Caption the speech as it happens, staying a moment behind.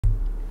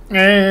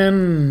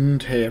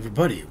And hey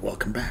everybody,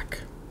 welcome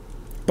back.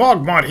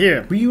 BogMod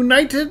here. We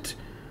united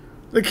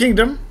the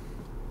kingdom,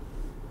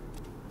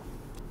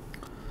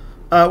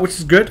 which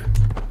is good.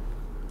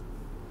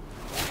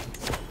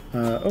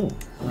 Oh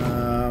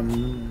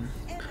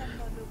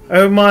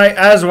my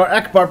Azwar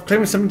Akbar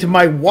claiming something to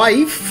my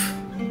wife.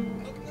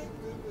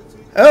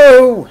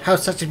 Oh, how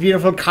such a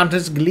beautiful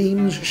contest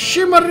gleams,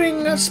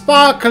 shimmering,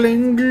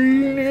 sparkling.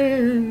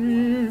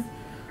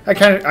 I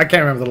can't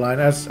remember the line.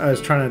 I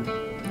was trying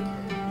to.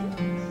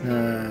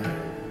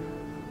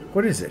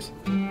 What is it?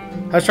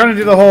 I was trying to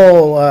do the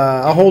whole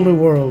a whole new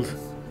world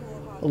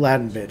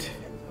Aladdin bit.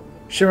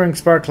 Shimmering,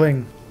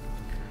 sparkling.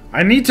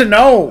 I need to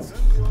know.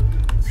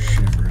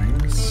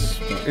 Shimmering.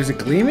 Is it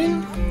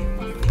gleaming?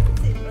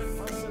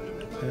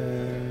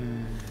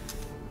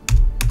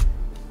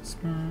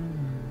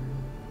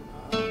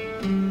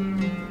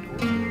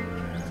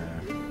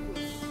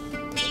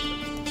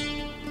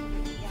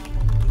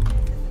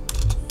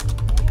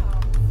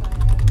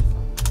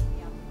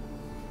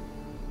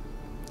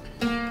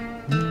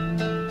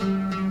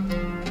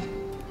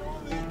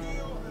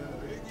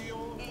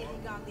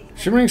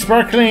 Shimmering,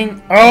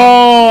 sparkling.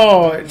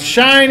 Oh,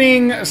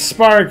 shining,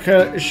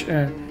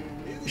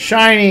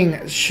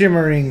 shining,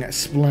 shimmering,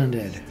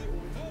 splendid.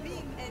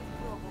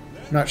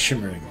 Not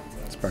shimmering,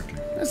 sparkling.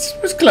 That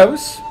was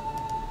close.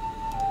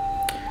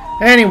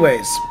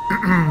 Anyways,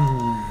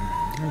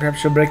 perhaps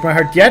she'll break my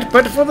heart yet,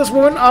 but for this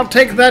woman, I'll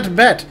take that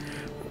bet.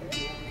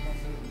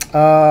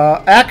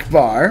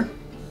 Akbar.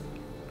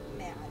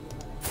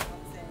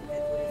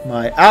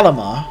 My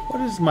Alama.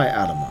 What is my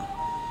Alama?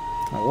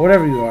 Oh,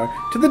 whatever you are.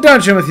 To the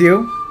dungeon with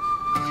you.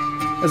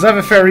 As I have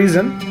a fair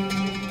reason.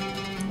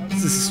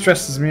 This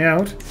stresses me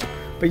out.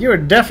 But you are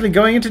definitely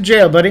going into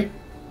jail, buddy.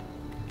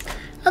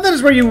 And that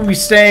is where you will be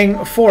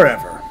staying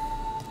forever.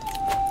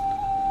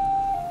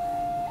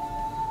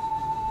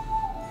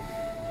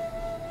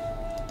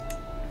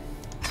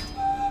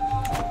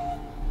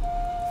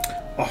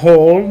 A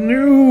whole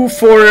new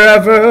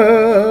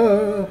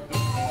forever.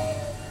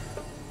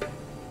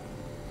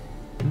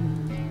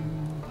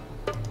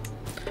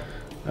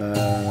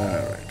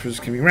 Alright, prisoners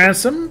can be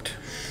ransomed.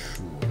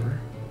 Sure.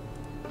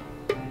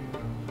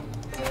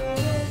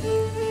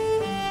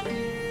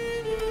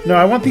 No,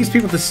 I want these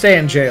people to stay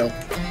in jail.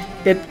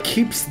 It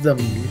keeps them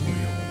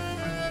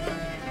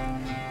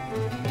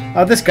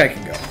loyal. This guy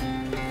can go.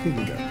 He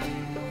can go.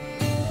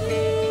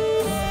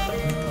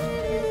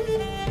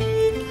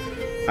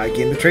 I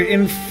gain the trait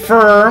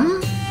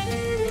infirm.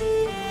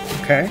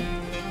 Okay.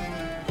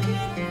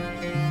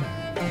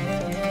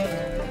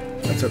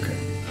 That's okay.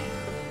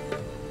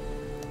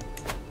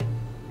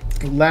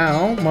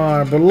 Allow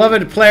my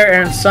beloved player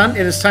Aaron's son.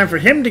 It is time for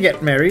him to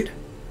get married.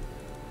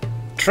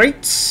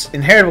 Traits,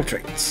 inheritable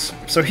traits.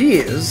 So he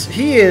is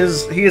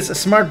a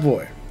smart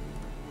boy,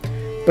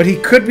 but he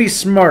could be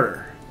smarter.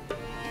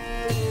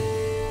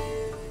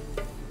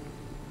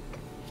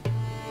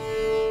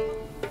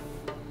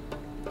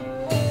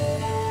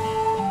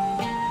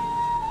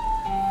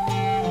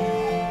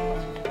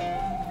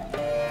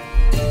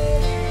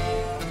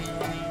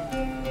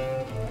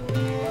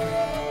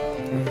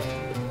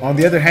 On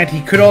the other hand,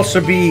 he could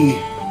also be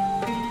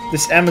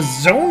this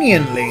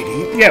Amazonian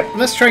lady. Yeah,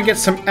 let's try and get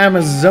some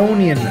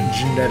Amazonian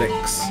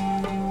genetics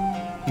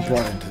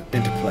brought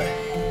into play.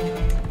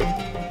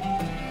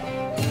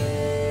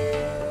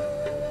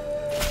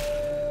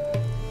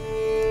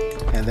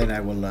 And then I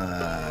will,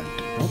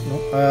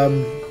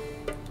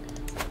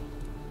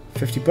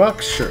 50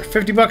 bucks? Sure,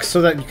 50 bucks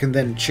so that you can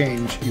then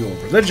change your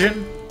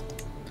religion.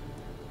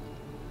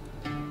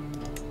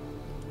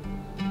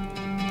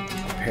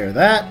 Prepare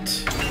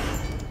that.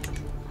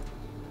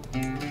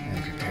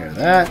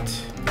 That.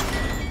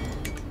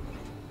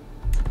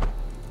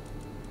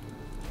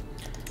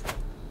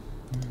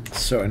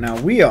 So now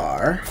we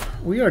are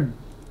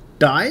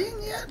dying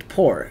yet?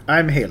 Poor.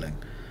 I'm hailing.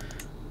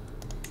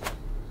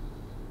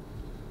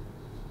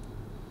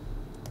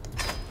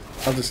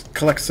 I'll just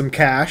collect some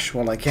cash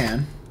while I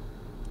can.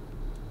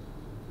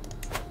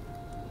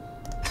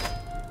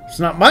 It's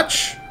not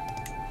much,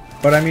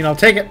 but I mean I'll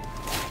take it.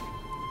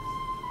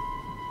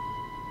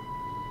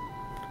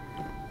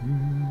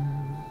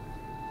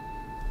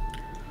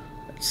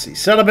 Let's see,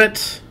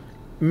 celibate,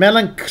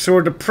 melancholy,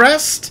 or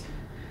depressed,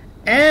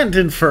 and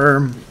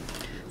infirm.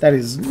 That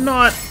is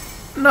not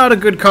a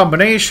good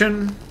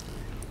combination.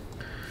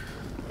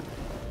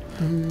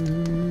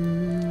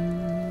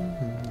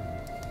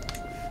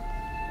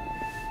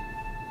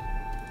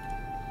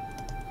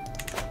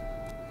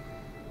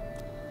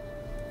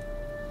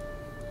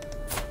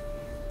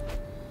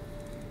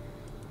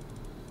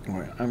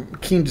 Alright, I'm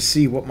keen to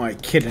see what my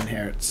kid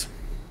inherits.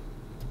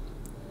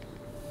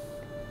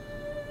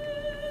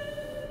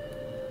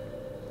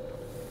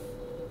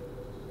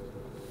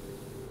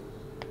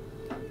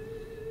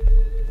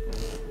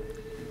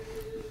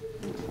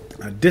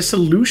 A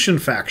dissolution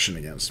faction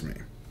against me.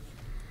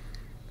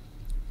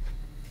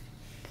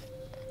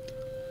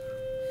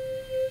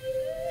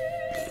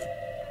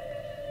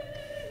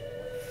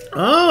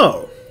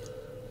 Oh.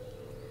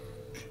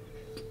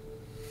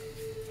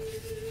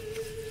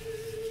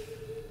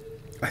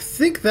 I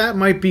think that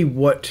might be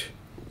what...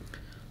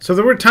 So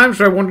there were times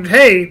where I wondered,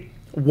 hey,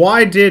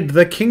 why did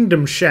the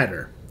kingdom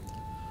shatter?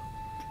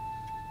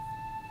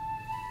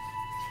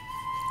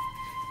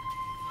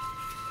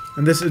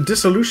 And this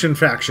dissolution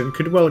faction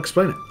could well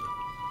explain it.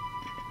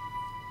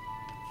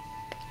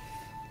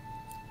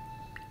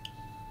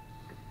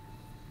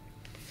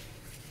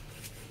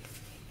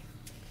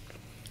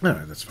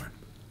 Alright, that's fine.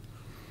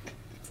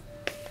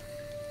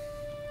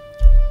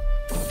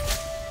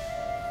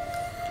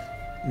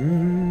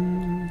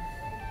 Mm.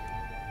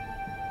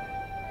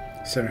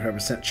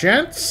 75%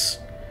 chance.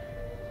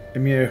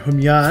 Emir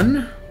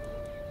Humyan.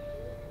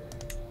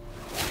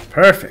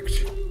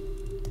 Perfect.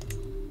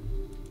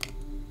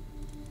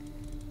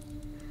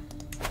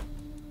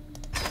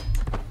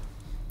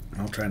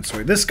 I'll try and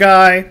sway this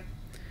guy.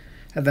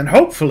 And then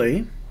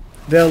hopefully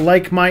they'll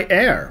like my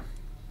heir.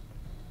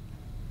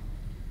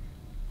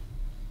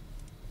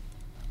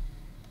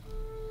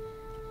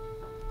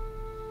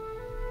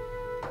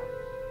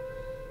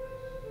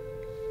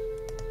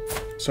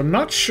 So I'm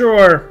not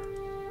sure.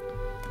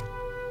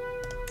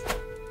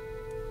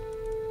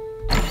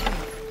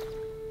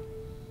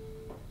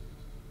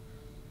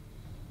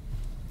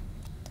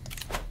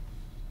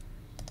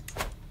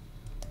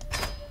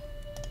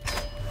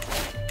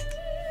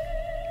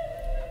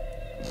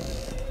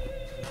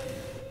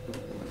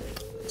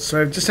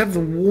 So I just have the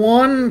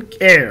one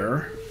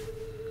heir.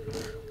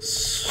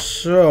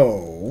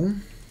 So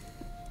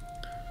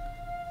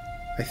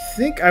I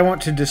think I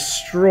want to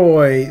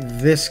destroy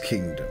this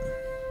kingdom.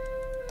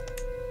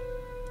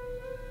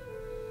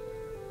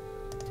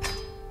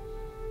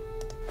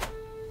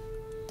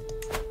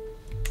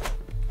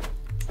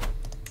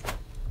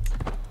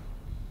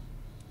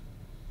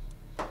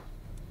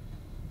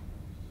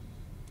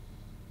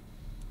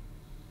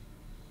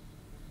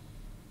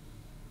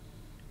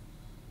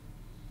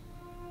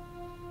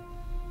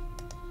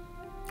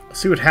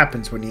 See what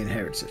happens when he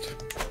inherits it.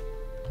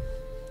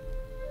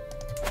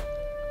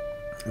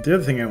 The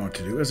other thing I want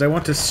to do is I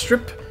want to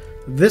strip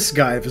this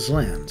guy of his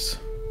lands.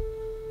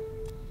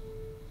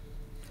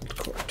 Old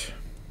court.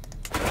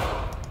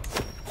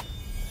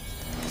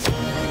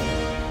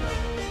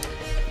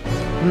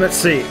 Let's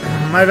see.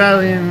 My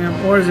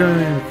valiant wars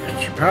are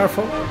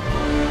powerful.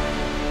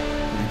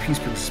 And peace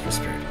brings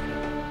prosperity.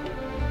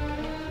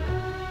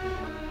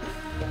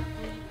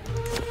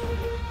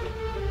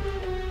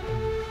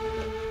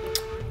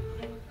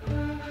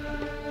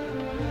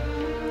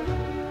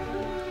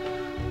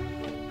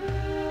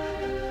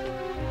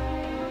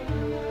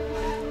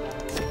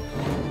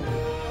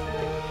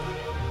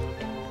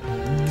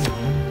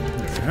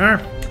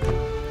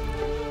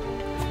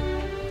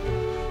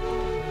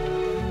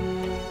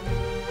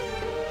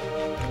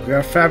 We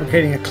are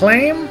fabricating a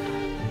claim.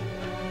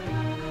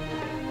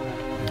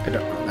 I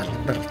don't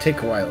know. That'll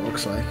take a while, it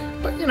looks like.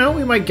 But, you know,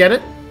 we might get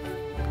it.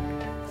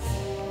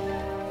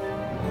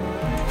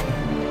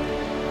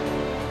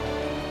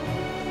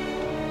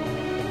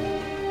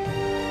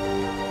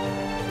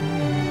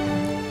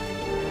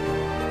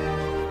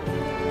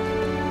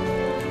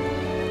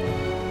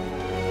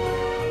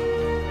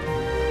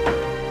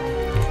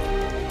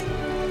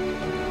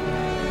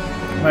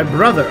 My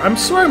brother. I'm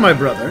sorry, my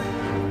brother.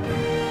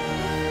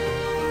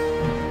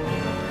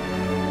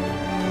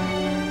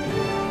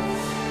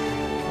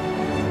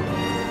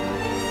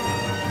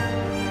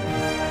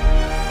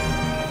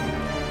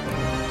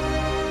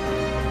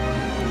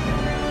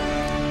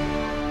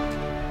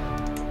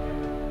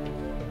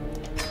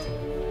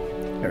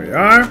 There we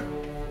are.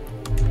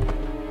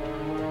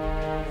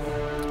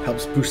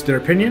 Helps boost their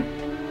opinion.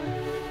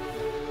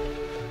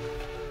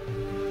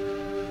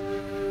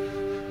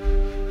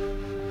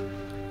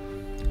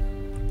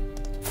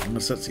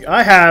 Let's see.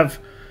 I have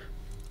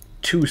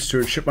 2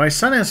 stewardship. My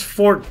son has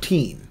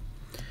 14.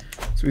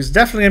 So he's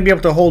definitely going to be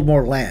able to hold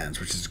more lands,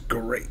 which is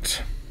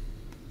great.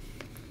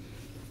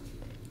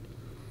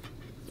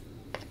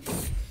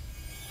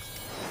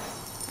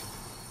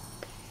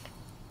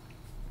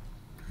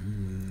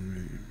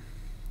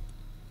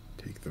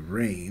 Take the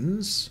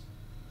reins.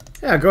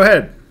 Yeah, go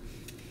ahead.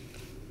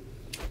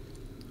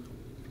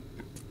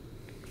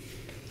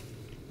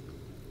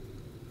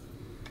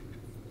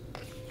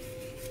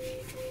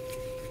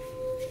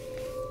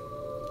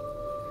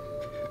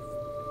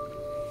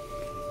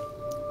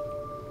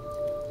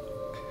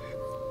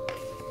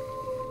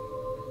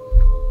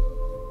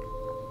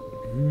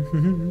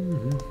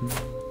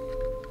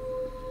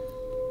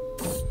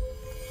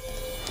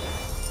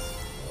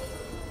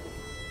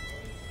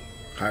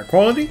 Higher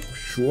quality?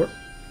 Sure.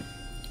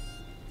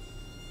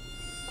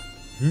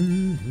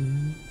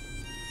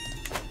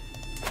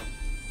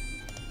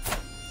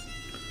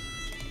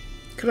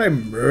 Could I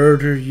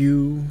murder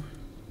you?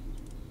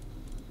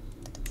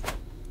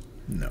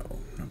 No,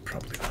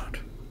 probably not.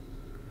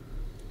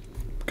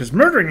 Because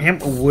murdering him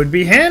would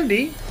be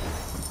handy.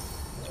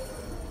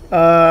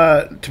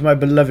 To my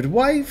beloved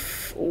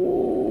wife,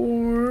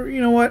 or,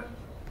 you know what?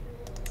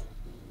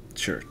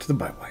 Sure, to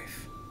my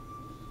wife.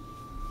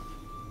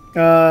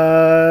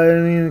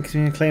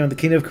 Claim of the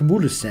Kingdom of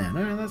Kabulistan.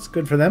 Alright, that's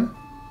good for them.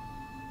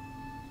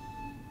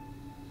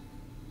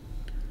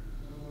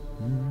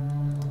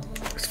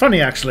 funny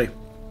actually.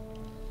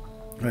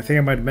 I think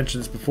I might have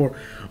mentioned this before,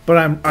 but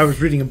I was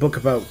reading a book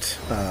about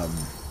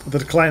the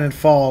decline and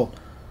fall.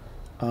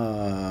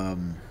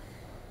 10%,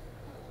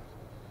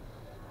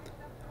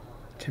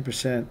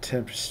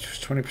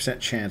 20%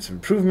 chance of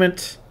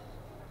improvement.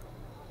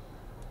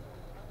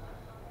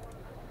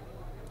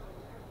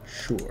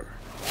 Sure.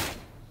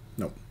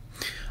 No.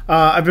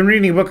 I've been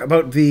reading a book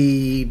about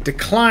the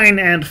decline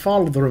and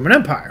fall of the Roman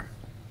Empire.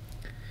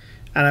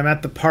 And I'm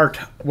at the part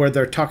where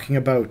they're talking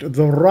about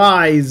the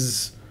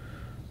rise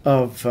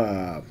of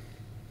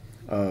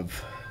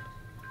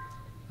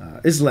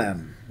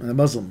Islam and the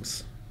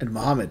Muslims and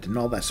Muhammad and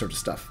all that sort of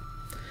stuff.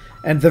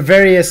 And the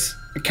various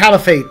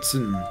caliphates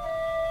and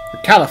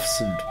caliphs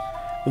and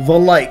the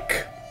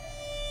like.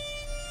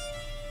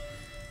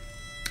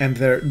 And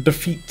their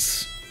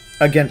defeats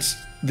against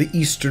the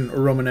Eastern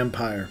Roman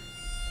Empire.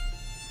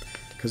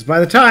 Because by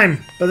the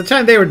time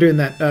they were doing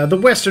that, the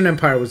Western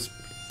Empire was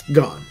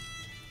gone.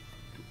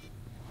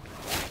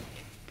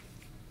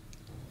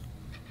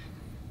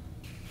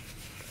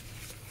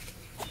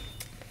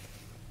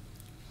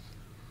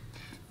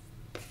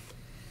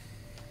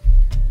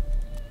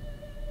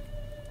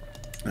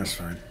 That's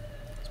fine.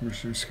 Some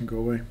mercenaries can go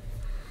away.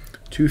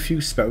 Too few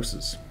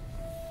spouses.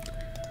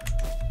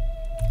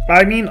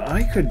 I mean,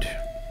 I could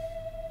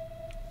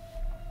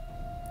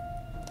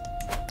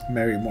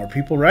marry more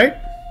people, right?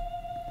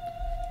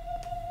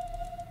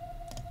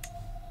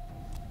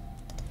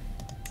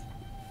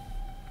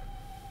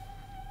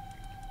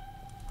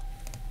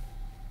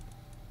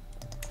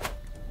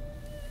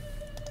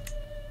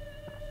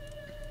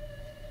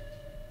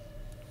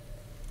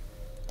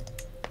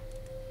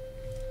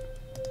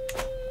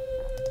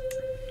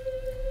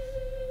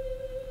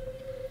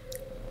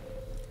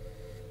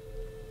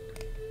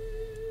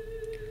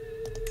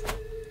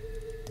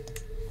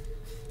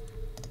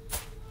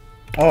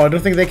 Oh, I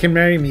don't think they can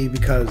marry me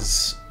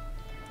because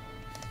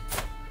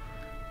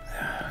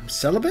I'm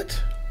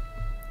celibate?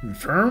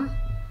 Infirm?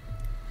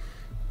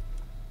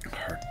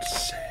 Hard to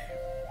say.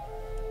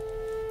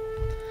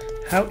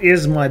 How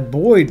is my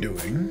boy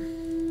doing?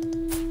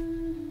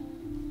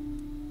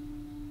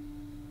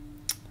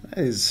 That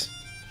is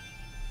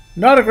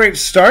not a great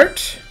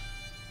start.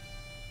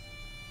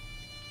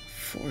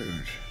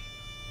 Forward.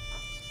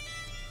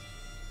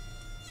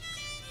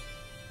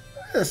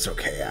 That's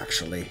okay,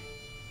 actually.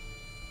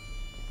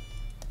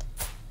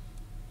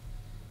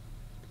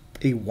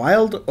 A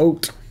wild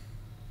oat.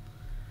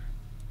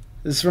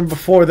 This is from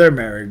before their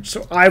marriage,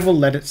 so I will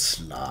let it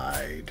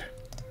slide.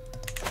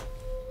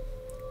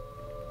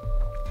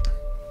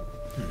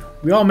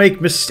 We all make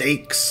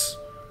mistakes.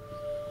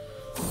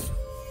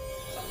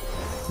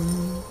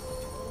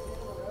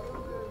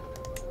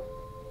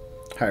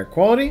 Higher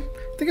quality?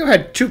 I think I've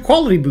had 2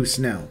 quality boosts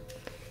now.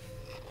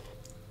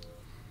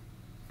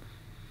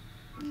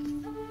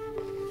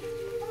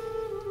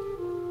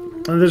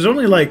 And there's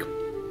only like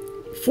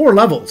 4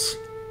 levels.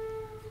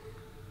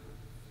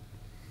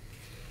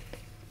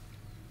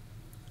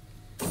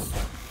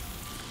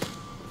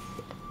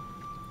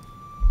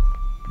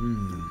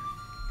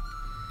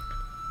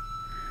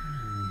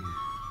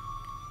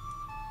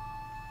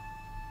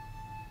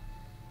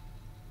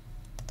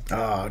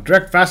 Oh,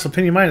 direct vassal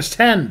opinion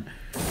 -10.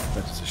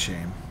 That is a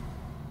shame.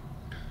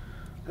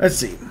 Let's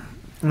see.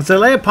 As I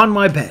lay upon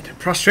my bed,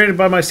 prostrated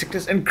by my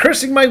sickness and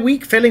cursing my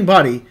weak, failing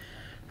body,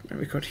 I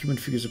record human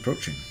figures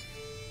approaching.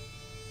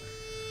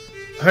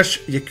 Hush,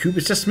 Yakub,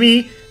 it's just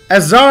me,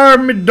 Azar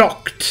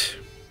Midokt.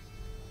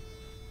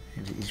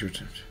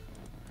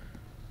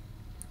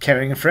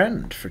 Carrying a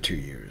friend for 2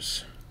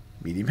 years.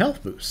 Medium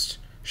health boost.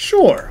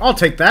 Sure, I'll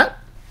take that.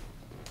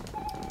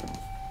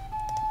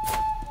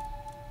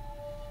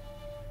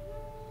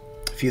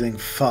 Feeling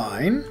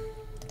fine.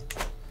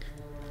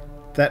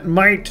 That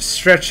might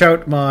stretch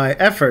out my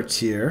efforts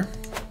here.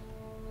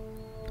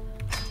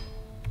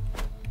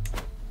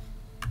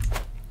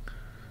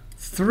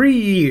 Three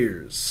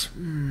years.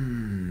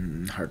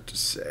 Hard to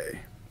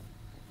say.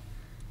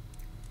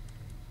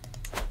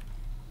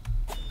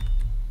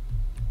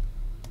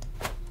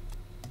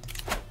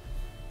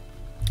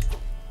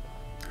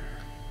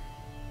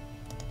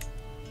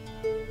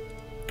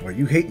 Oh,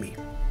 you hate me.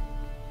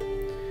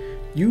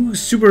 You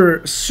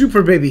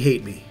super baby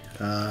hate me.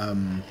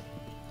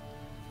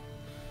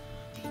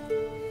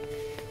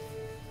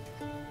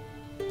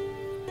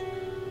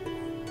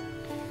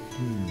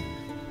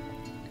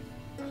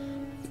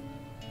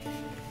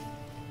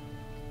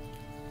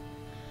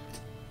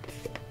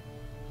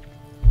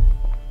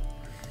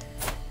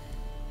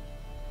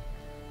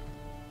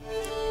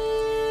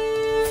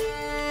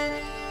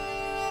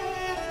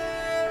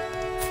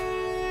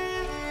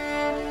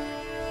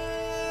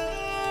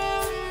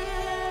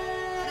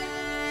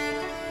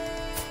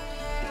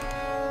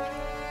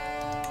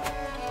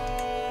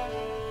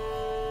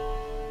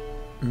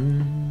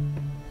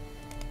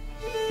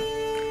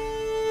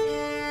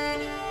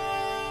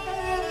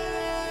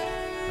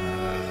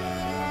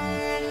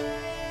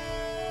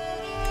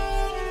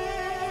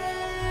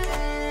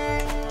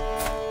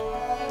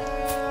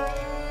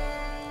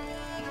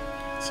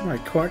 My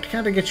court,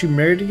 can't I get you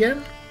married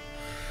again?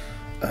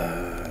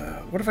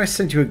 What if I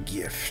sent you a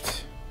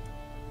gift?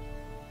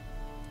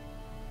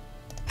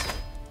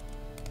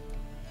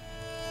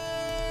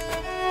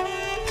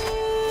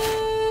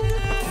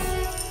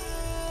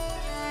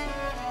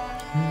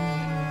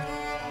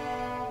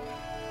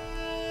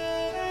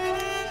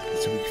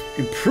 So it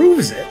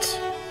improves it.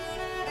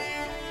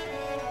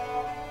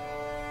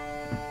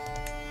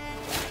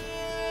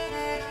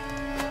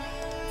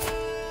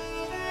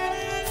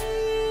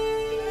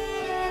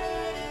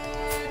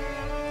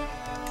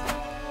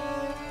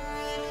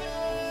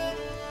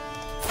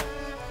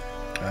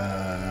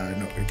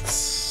 No,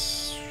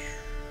 it's...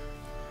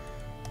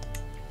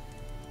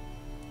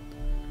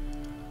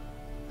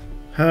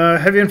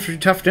 heavy infantry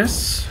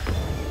toughness.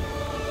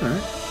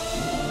 Alright.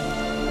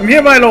 I'm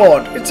here, my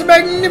lord. It's a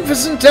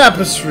magnificent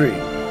tapestry.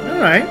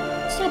 Alright.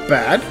 It's not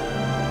bad.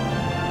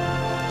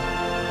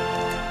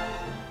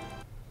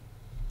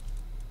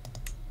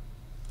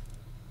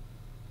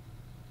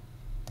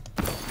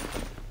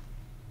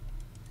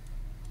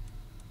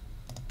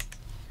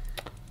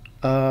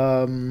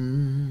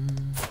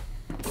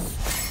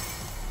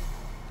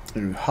 A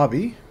new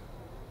hobby.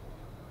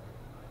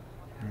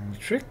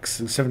 Tricks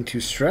and 72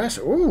 stress.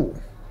 Ooh.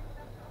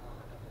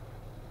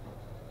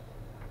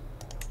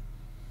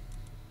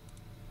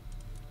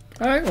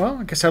 Alright, well,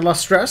 I guess I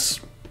lost stress.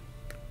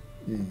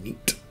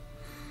 Neat.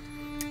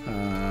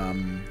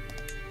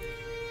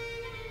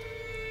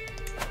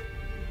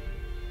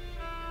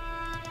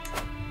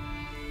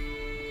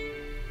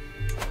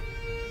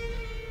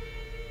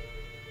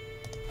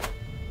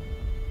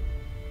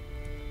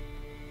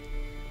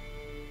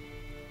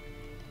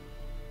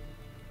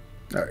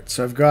 Alright,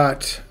 so I've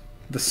got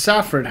the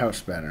Saffron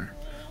House banner.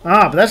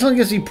 Ah, but that only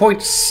gives me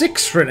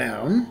 0.6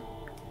 renown.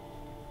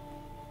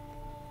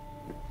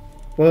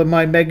 Well,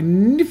 my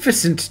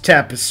magnificent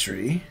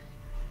tapestry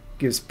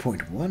gives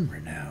 0.1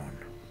 renown.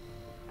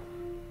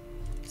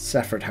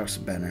 Saffron House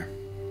banner.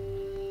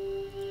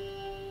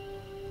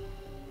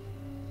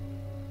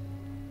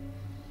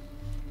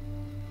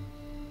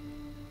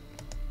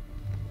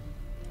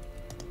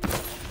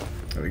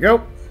 There we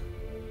go.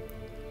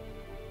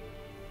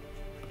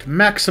 To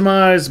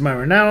maximize my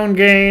renown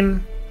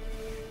gain.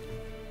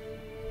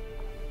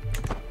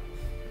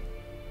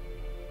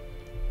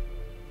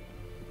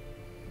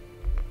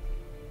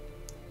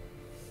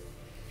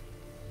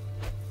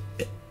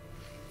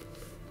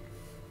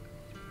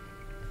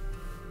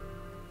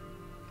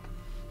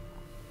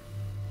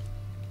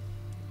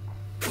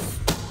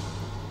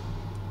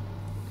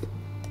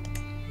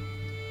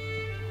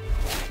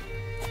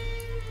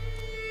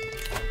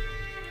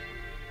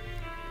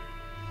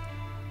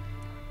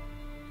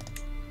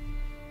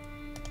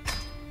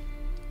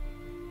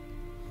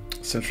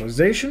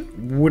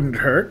 Centralization wouldn't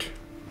hurt.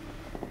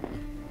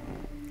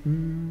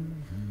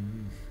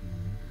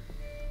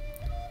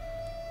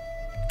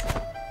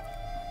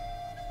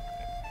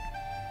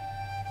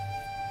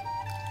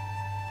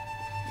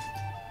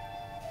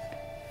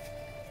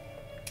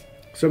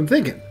 So I'm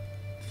thinking.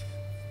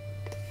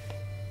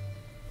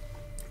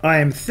 I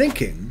am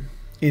thinking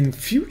in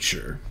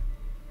future.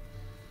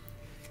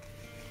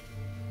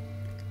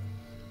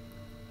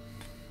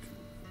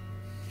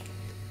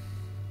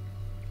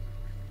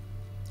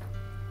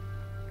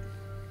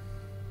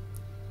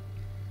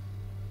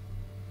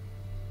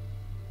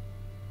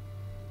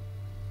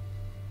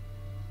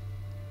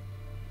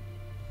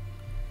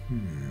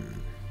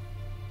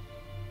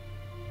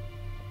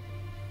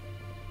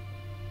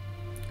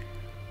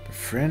 The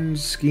friend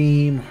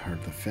scheme, heart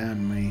of the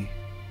family.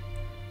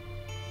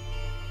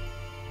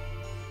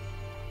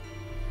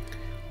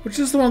 Which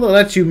is the one that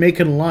lets you make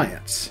an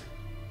alliance?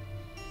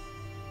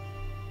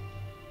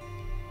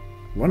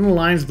 One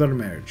alliance without a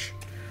marriage.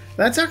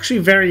 That's actually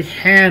very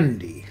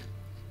handy.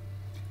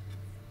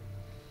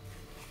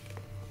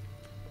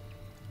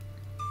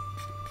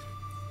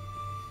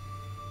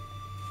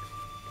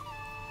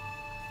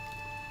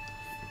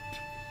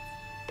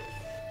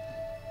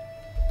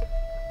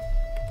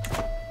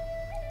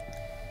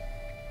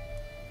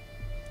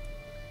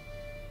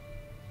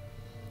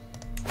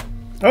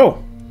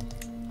 Oh,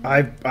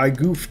 I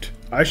goofed.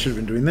 I should have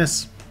been doing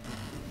this.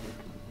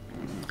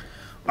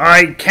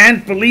 I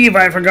can't believe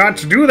I forgot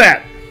to do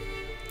that.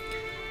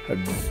 How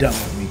dumb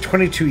of me.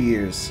 22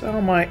 years. Oh,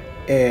 my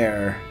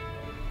heir.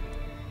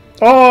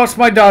 Oh, it's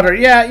my daughter.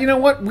 Yeah, you know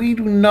what? We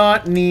do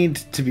not need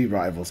to be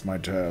rivals, my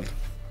child.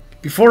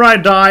 Before I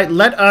die,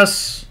 let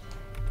us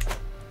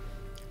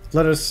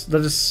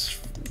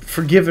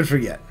forgive and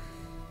forget.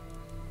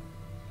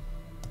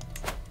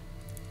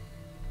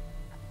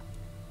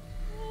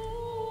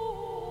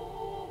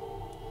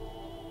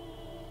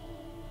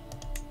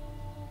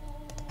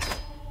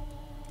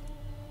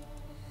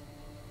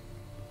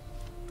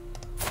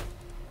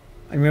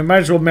 I mean, I might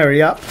as well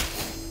marry up.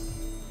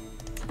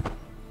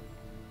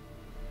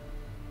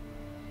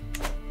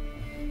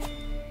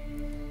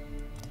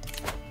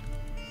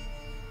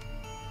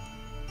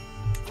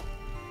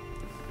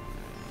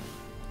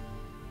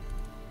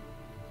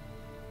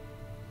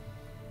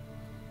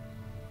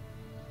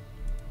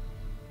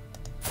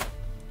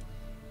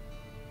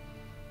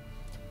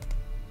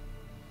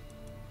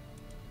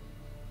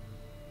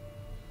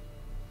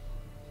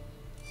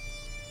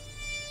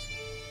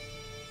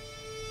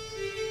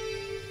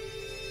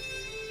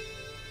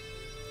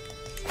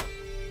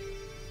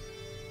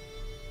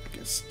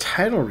 It's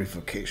title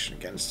revocation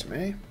against him,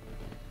 eh?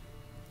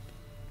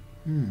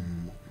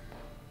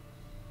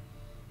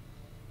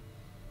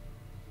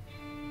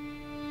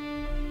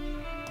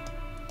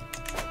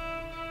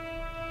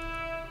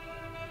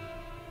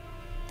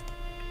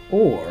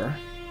 Or,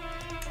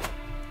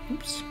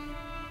 oops,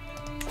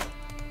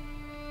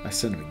 I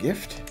send him a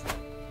gift,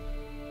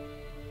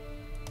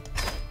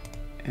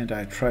 and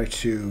I try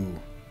to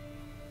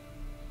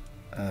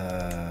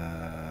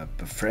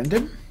befriend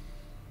him.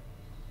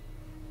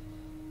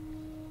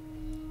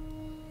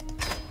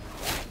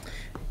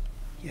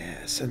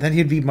 Yes, and then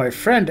he'd be my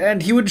friend,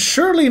 and he would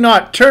surely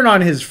not turn on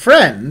his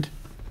friend.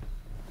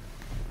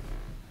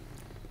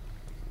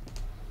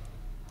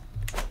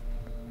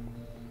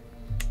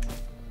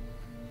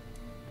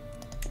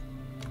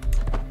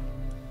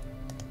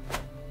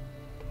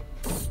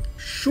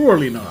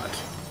 Surely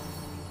not.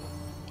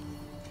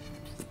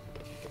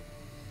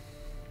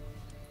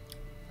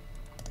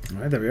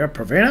 Alright, there we are.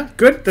 Provena.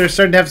 Good. They're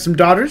starting to have some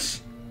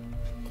daughters.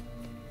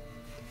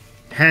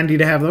 Handy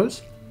to have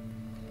those.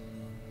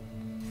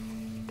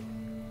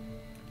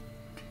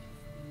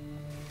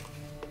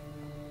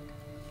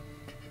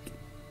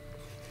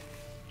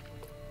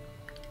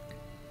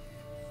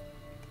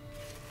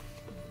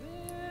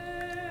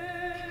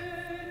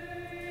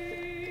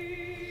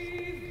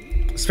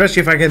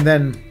 Especially if I can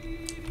then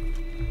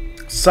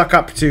suck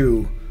up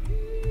to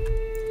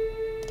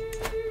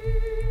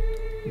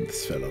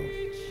this fellow.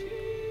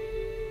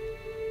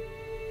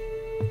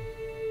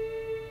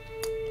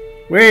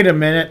 Wait a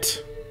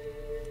minute.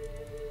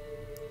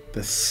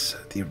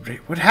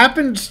 What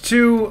happened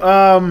to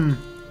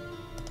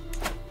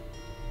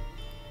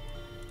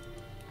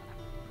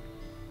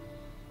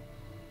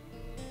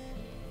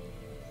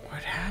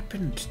what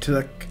happened to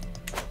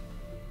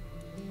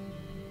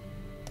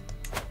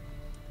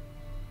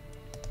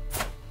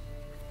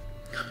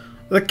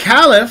the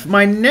Caliph,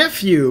 my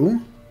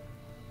nephew,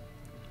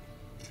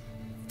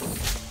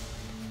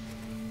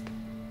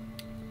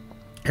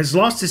 has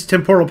lost his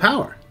temporal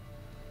power.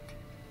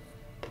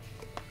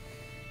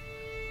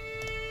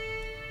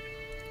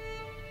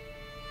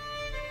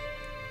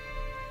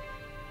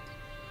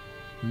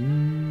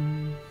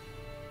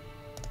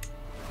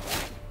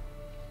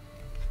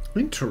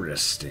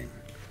 Interesting.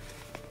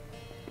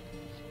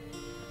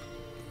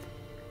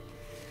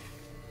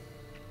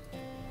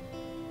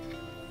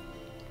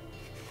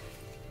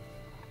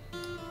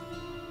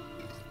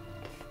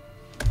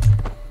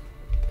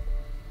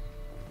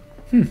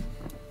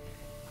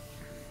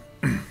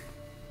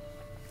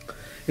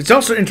 It's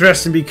also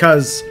interesting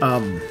because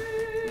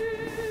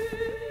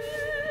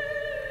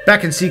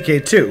back in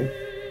CK2,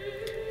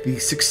 the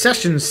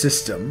succession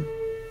system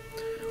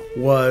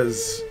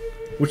was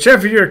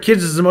whichever of your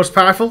kids is the most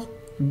powerful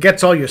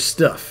gets all your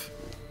stuff.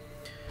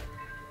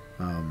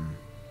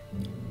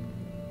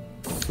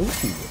 Ooh,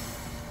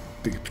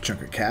 big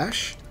chunk of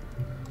cash.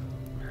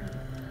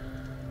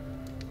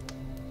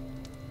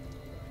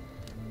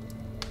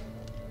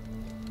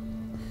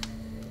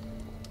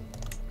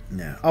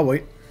 Nah, I'll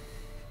wait.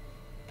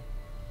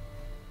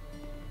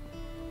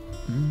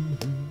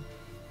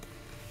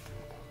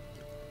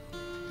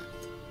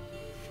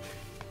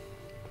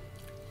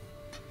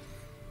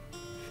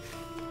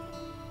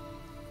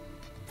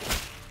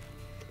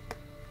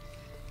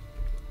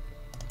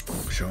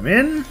 Show him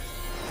in.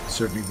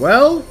 Serve me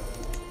well.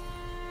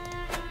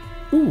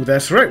 Ooh,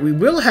 that's right. We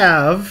will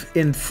have,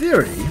 in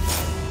theory...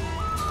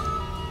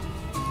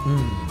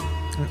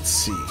 let's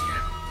see.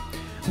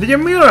 The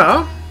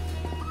Ymira,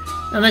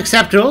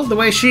 unacceptable, the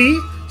way she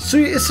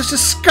is such a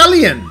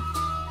scullion.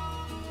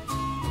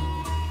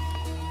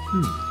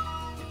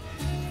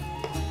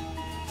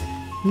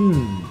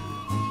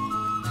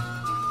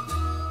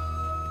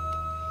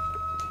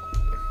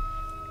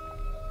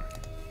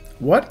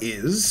 What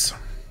is...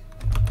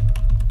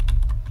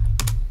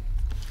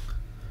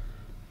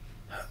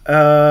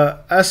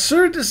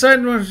 Sir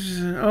decided...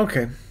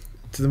 Okay.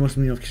 To the most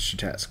menial kitchen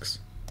tasks.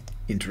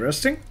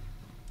 Interesting.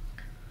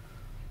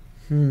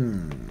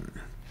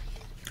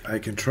 I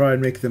can try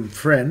and make them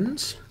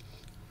friends.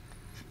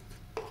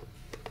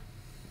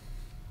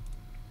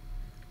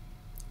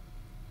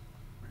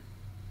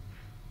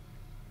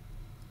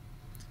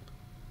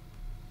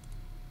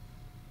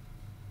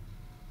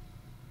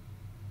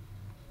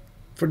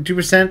 For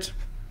 2%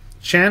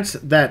 chance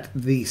that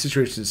the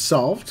situation is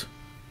solved.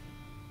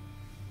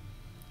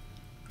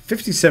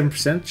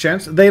 57%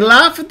 chance. They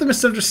laugh at the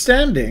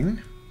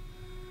misunderstanding.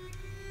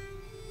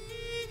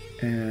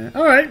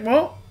 Alright,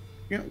 well,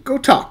 go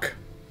talk.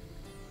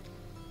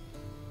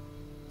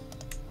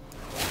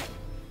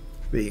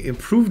 They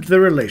improved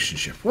their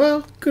relationship.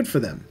 Well, good for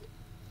them.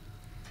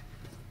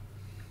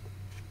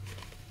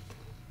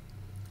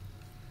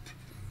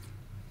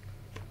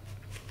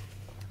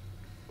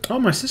 Oh,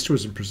 my sister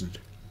was imprisoned.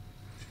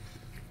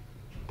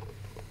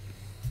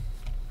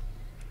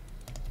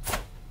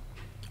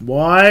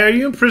 Why are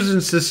you in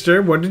prison,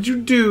 sister? What did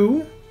you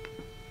do?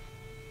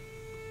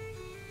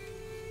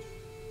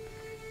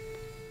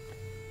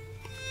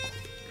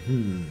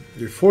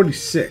 You're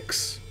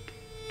 46.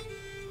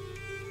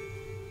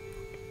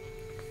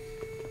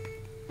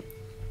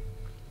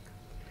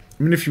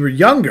 I mean, if you were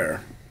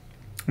younger,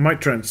 I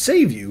might try and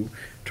save you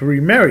to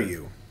remarry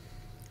you.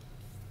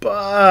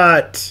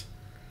 But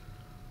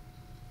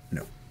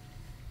no.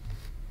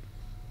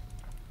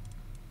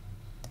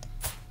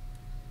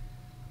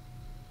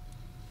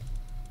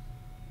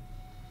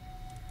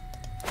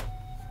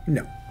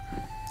 No.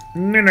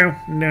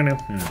 No.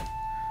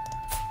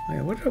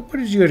 Yeah, what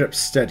did you end up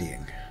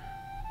studying?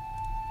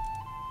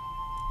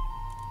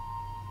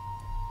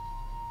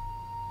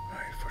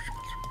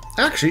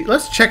 Actually,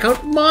 let's check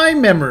out my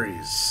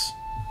memories.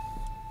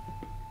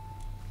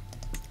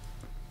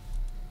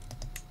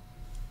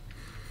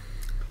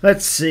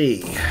 Let's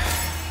see.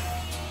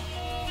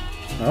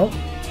 Oh.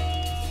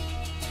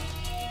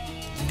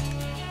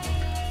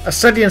 A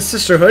study in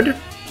sisterhood.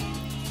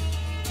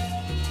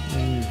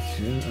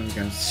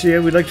 So yeah,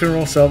 we'd like to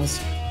enroll ourselves.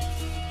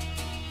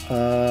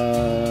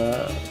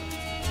 The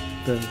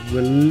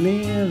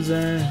Williams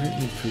are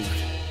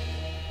improved.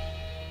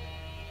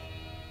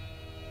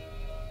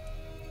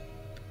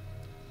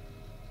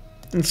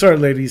 I'm sorry,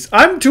 ladies.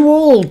 I'm too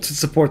old to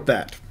support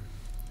that.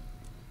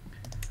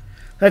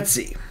 Let's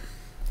see.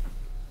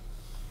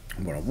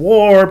 I won a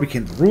war,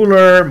 became the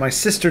ruler. My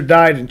sister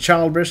died in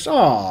childbirth.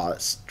 Aw,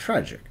 that's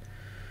tragic.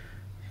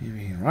 We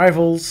became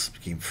rivals,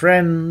 became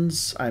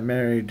friends. I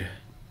married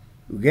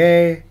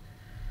Uge.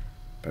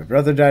 My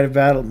brother died of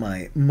battle.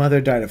 My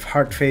mother died of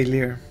heart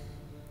failure.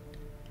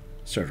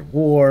 Started a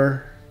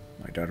war.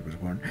 My daughter was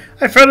born.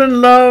 I fell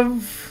in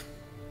love.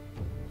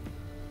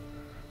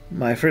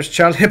 My first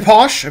child,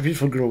 Hipposh, a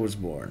beautiful girl, was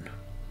born.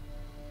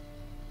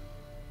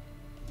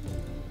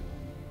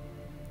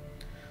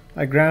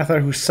 My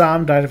grandfather,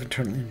 Hussam, died of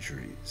internal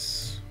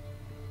injuries.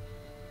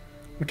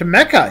 Went to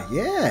Mecca,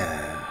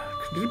 yeah.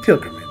 Did a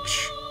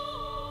pilgrimage.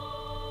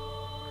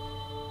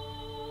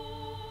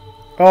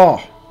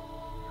 Oh.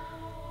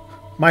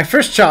 My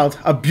first child,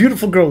 a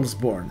beautiful girl, was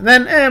born.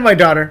 And then, my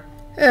daughter,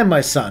 and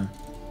my son.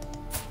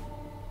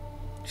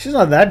 She's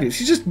not that beautiful.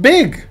 She's just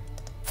big.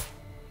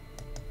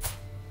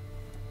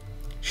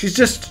 She's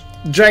just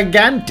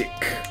gigantic.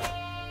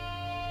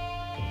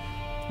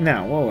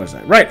 Now, what was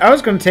that? Right, I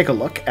was going to take a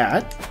look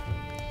at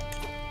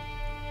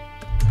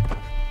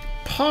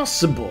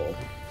possible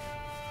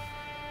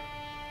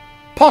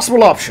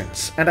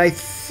options. And I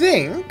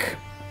think,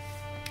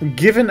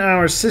 given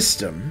our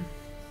system,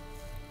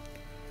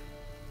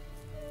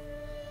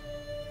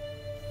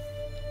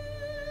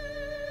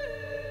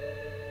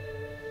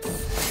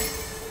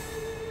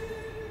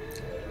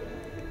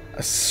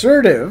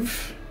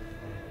 assertive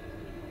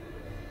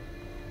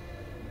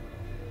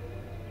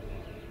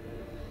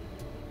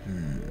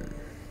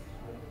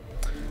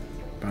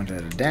bound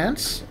at a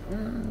dance.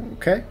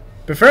 Okay.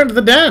 Prefer to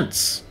the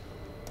dance.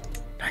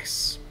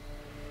 Nice.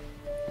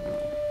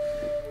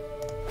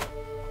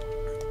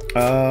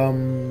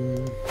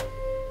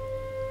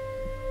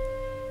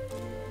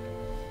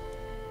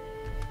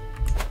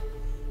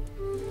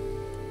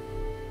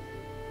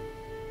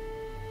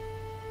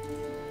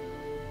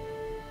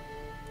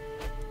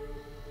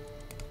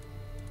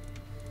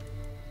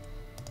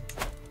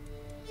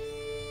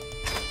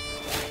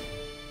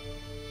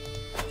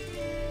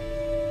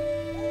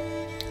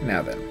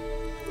 Now then.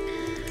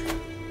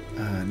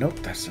 Nope,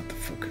 that's not the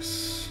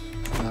focus.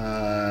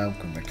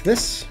 Going back to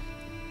this.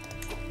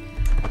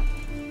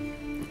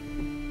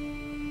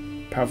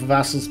 Powerful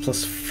vassals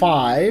plus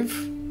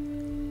 5.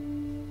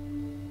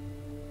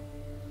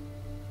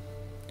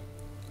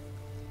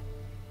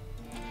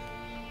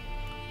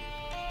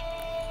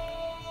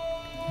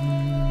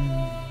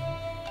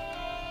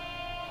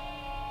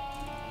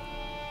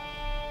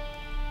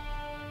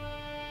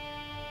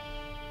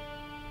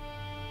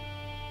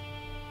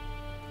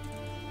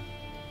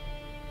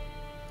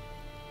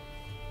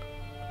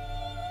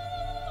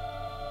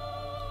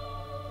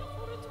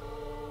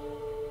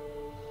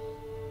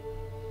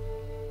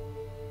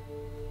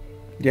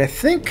 Yeah,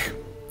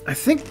 I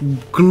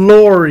think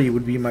glory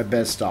would be my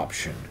best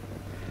option.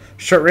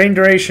 Short reign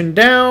duration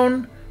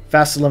down,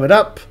 vassal limit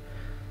up,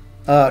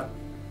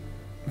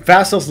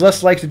 vassals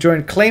less likely to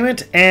join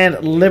claimant, and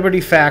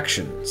liberty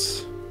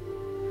factions.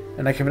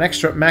 And I can have an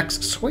extra max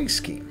sway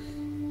scheme.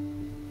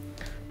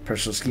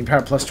 Personal scheme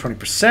power plus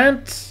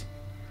 20%.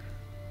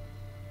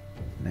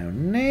 Now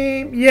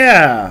name,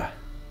 yeah.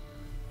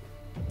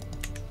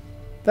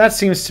 That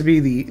seems to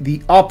be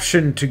the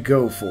option to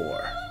go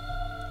for.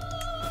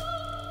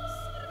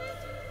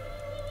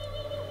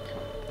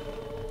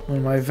 Well,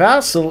 my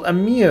vassal,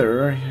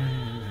 Amir...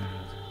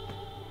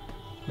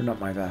 They're not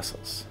my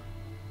vassals.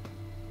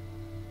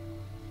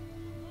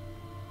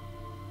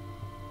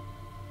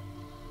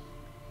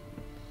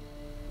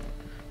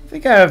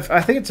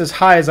 I think it's as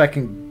high as I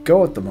can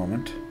go at the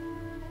moment.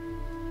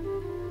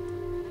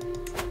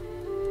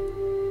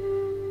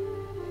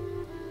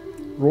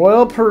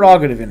 Royal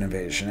prerogative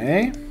innovation,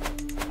 eh?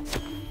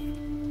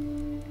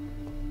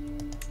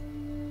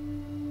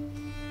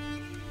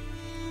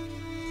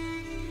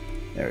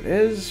 There it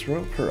is,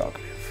 royal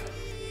prerogative.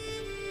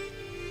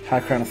 High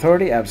crown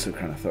authority, absolute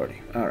crown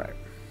authority. Alright.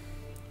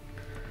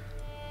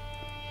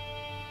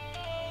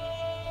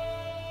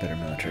 Better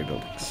military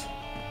buildings.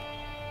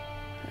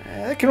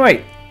 That can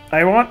wait.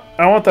 I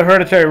want the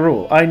hereditary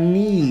rule. I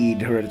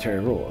need hereditary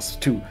rules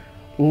to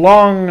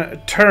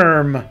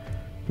long-term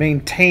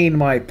maintain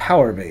my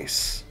power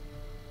base.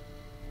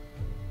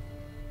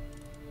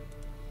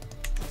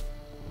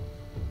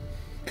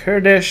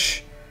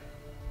 Kurdish,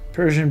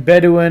 Persian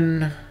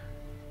Bedouin,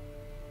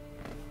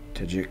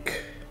 Tajik.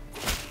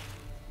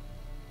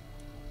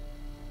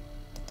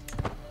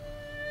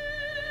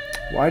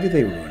 Why do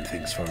they ruin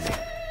things for me?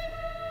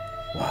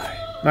 Why?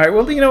 Alright,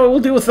 well, you know what? We'll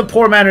deal with the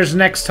poor manners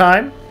next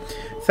time.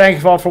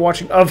 Thank you all for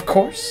watching, of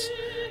course.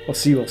 We'll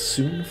see you all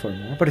soon for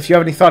more. But if you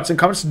have any thoughts and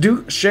comments,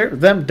 do share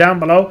them down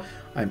below.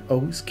 I'm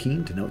always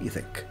keen to know what you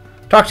think.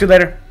 Talk to you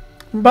later.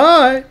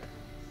 Bye!